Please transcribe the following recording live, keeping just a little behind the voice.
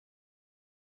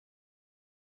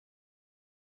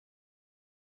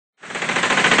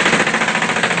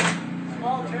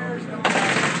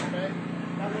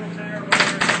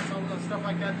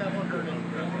got that one hurting.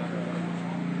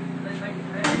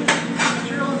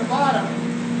 Material on the bottom.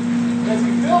 As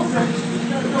he fills it, he's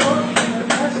going to go up and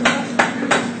press it.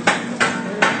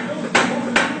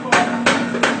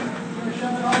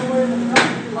 Shove it all the way to the top.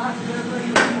 Lots of air pressure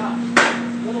at the top.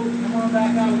 Come on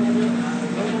back out a little bit.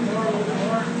 A little bit more, a little bit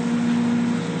more.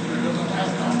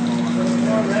 That's enough. A little bit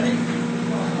more. Ready?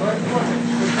 Perfect.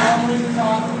 Push all the way to the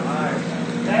top.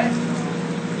 Okay?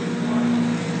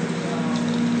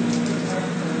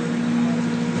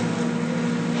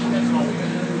 That's all we can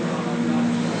do.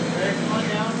 Okay, come on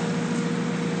down.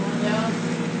 Come on down.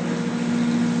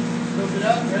 Close it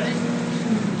up. Ready?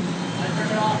 I turn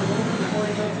it off a little bit before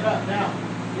he closes it up. Now,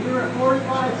 we were at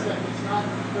 45 seconds, not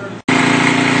 30.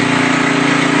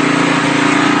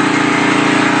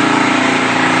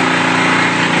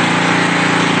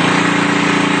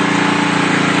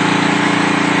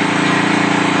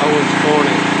 Owens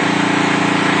Corning,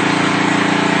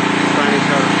 training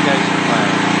certification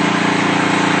class.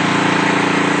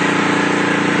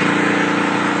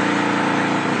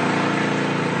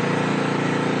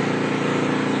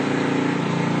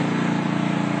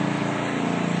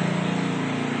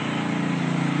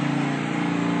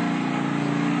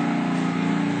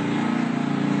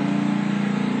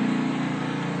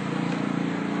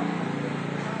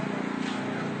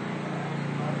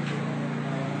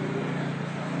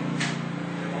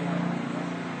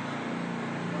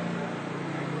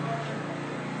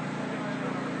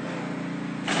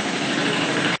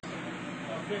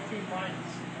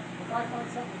 If I find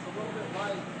something that's a little bit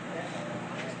light,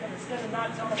 instead of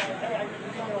not telling them, hey, I can do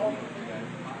it all. I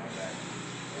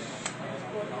just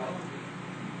put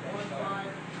 1.5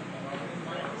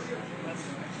 minus. That's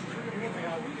usually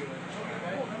how we do it.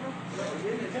 Okay?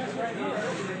 Test right here.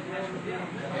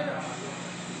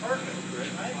 Perfect.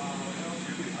 Right?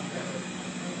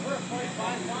 We're at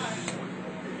 0.55.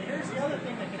 Here's the other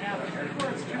thing that can happen. Here's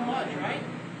where it's too much, right?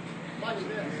 Watch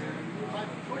this. If I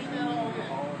push that all in,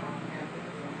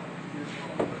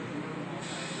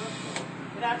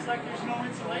 it acts like there's no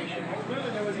insulation. Well,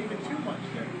 clearly there was even too much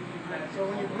there. So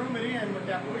when you room it in with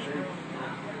that push room,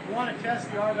 you want to test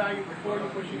the R value before you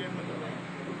push it in with the room.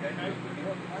 Okay?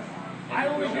 I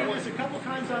only do this a couple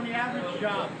times on the average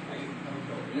job.